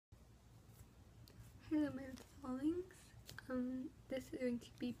haulings. This is going to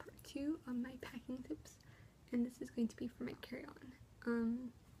be part 2 of my packing tips, and this is going to be for my carry-on.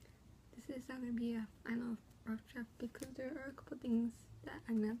 This is not going to be a final rough draft because there are a couple things that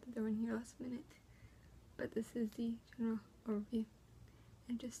I'm going to have to throw in here last minute, but this is the general overview.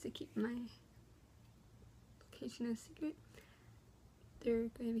 And just to keep my location a secret, there are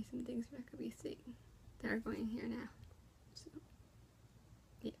going to be some things that could be seen that are going in here now. So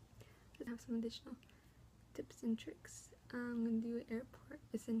yeah, I have some additional tips and tricks. I'm going to do airport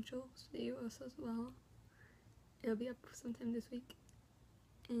essentials video also as well. It'll be up sometime this week,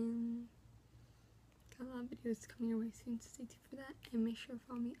 and got a lot of videos coming your way soon, so stay tuned for that, and make sure to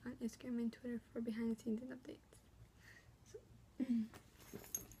follow me on Instagram and Twitter for behind the scenes and updates. So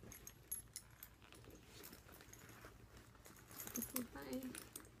this is my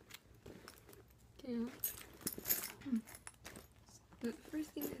carry-on. The first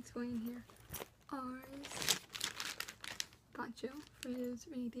thing that's going in here are poncho for those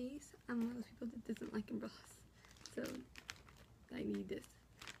rainy days. I'm one of those people that doesn't like umbrellas, so I need this,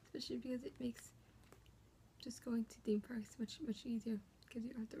 especially because it makes just going to theme parks much easier, because you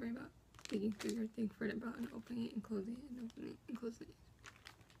don't have to worry about digging through your thing for an umbrella and opening it and closing it and opening it and closing it.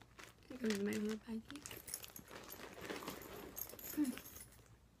 It goes in my little baggie.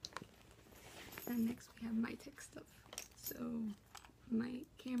 And next we have my tech stuff. So my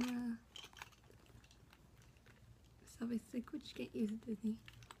camera, selfie stick, which you can't use at Disney,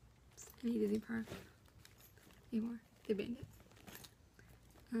 any Disney park anymore. They banned it.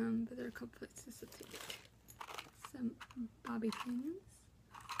 But there are a couple places to take it. Some bobby pins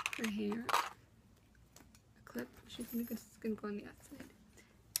for hair, a clip, which is gonna go on the outside,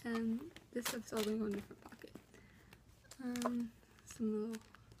 and this stuff's all gonna go in a different pocket. Some little,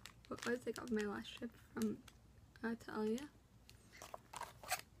 what was I got from my last trip from Talia,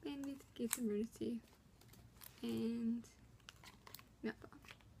 band-aids in case of emergency, and nail balm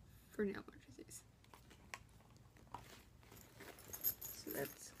for nail emergencies. So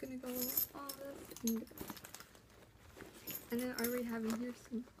that's gonna go all this in the bag. And then I already have in here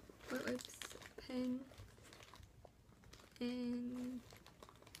some wet wipes, a pen, and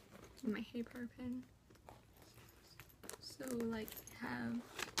my hair power pen. So like have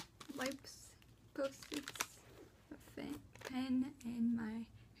wipes, post-its, a pen, and my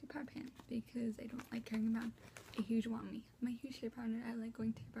hair power pen, because I don't like carrying around a huge one on me. I'm a huge hair power nerd. I like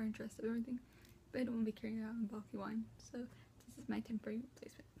going to hair power and dress up everything, but I don't want to be carrying around a bulky one. So this is my temporary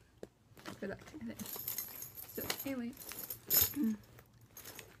replacement for that kind of thing. So anyway,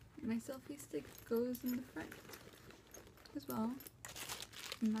 my selfie stick goes in the front as well.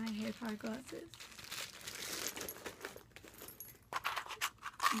 My hair power glasses,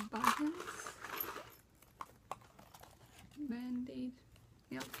 buttons, band-aid,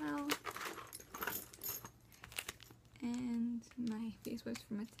 nail file, and my face wipes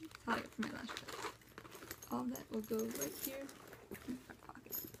for my Talia for my last trip. All that will go right here in the front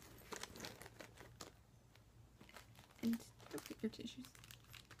pocket. And don't forget your tissues.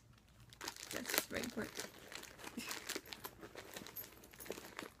 That's very important.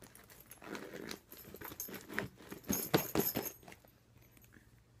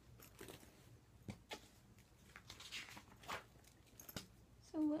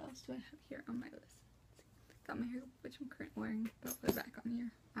 So what else do I have here on my list? Got my hair, which I'm currently wearing, but I'll put it back on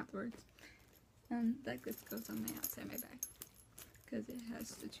here afterwards. That just goes on the outside of my bag, because it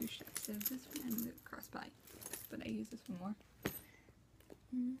has the two straps. So this one and the crossbody, but I use this one more.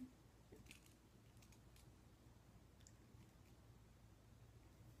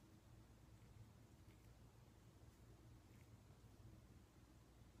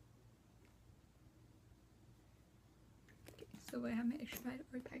 Okay, so I have my extra bag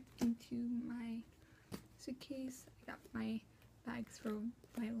already packed into my suitcase. I got my bags for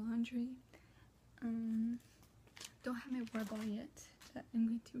my laundry. Don't have my water bottle yet that I'm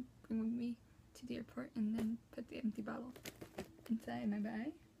going to bring with me to the airport, and then put the empty bottle inside my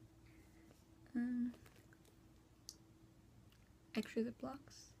bag. Extra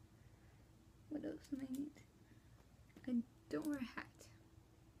Ziplocs. What else do I need? I don't wear a hat.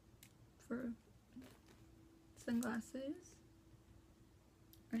 For sunglasses,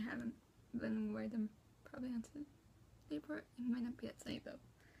 I haven't been wearing them probably onto the airport. It might not be that sunny though.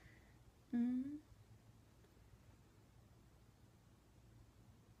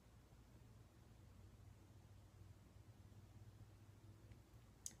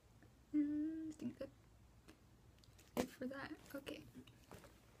 I think that's it for that. Okay,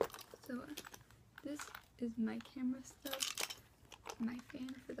 so this is my camera stuff, my fan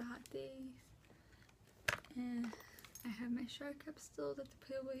for the hot days, and I have my shower cap still that to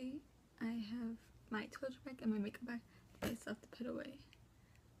put away. I have my toiletry bag and my makeup bag that I still have to put away.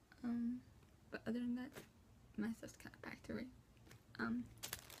 But other than that, my stuff's kind of packed away.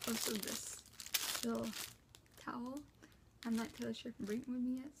 Also this little towel, I'm not totally sure if I'm bringing it with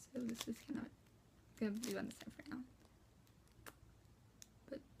me yet, so this is kind of gonna be on the side for now.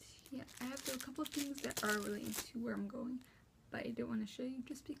 But yeah, I have a couple of things that are related to where I'm going, but I don't want to show you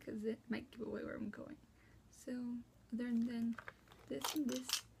just because it might give away where I'm going. So other than this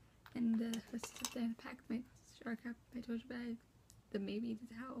and the rest of the stuff that I packed, my shark cap, my toiletry bag, the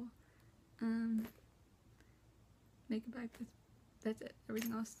towel, makeup bag, that's it.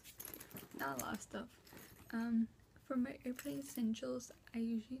 Everything else, not a lot of stuff. For my airplane essentials, I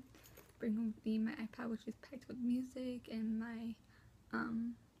usually bring with me my iPad, which is packed with music and my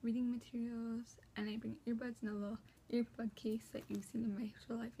reading materials, and I bring earbuds and a little earbud case that you've seen in my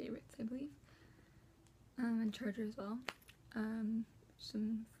July favorites, I believe, and charger as well.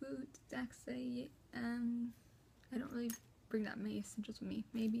 Some food, snacks. I don't really bring that many essentials with me.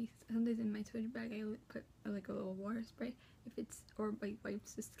 Maybe sometimes in my toiletry bag I put like a little water spray, if it's, or like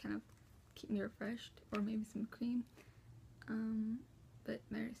wipes, just kind of keep me refreshed, or maybe some cream. But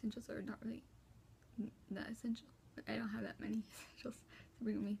my essentials are not really that essential. I don't have that many essentials to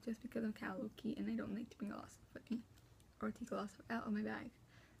bring with me just because I'm kind of low-key and I don't like to bring a lot of stuff with me or take a lot of stuff out of my bag.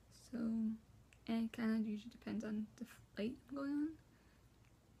 So, and it kind of usually depends on the flight I'm going on.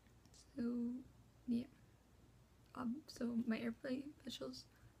 So yeah. So my airplane essentials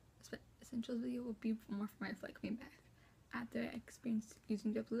video will be more for my flight coming back. After I experience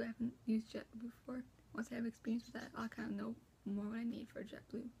using JetBlue, I haven't used JetBlue before. Once I have experience with that, I'll kind of know more what I need for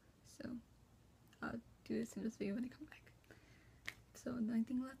JetBlue. So I'll do this in this video when I come back. So the only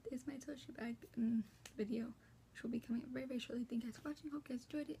thing left is my toiletry bag video, which will be coming up very, very shortly. Thank you guys for watching. Hope you guys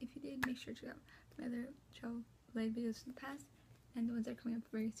enjoyed it. If you did, make sure to check out my other travel related videos in the past and the ones that are coming up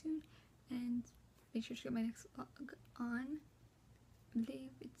very soon. And make sure to check out my next vlog on, I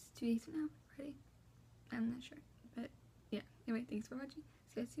believe it's 2 days from now, Friday. I'm not sure, but yeah. Anyway, thanks for watching.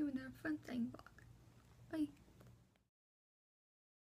 See you guys soon with another fun flying vlog. Bye.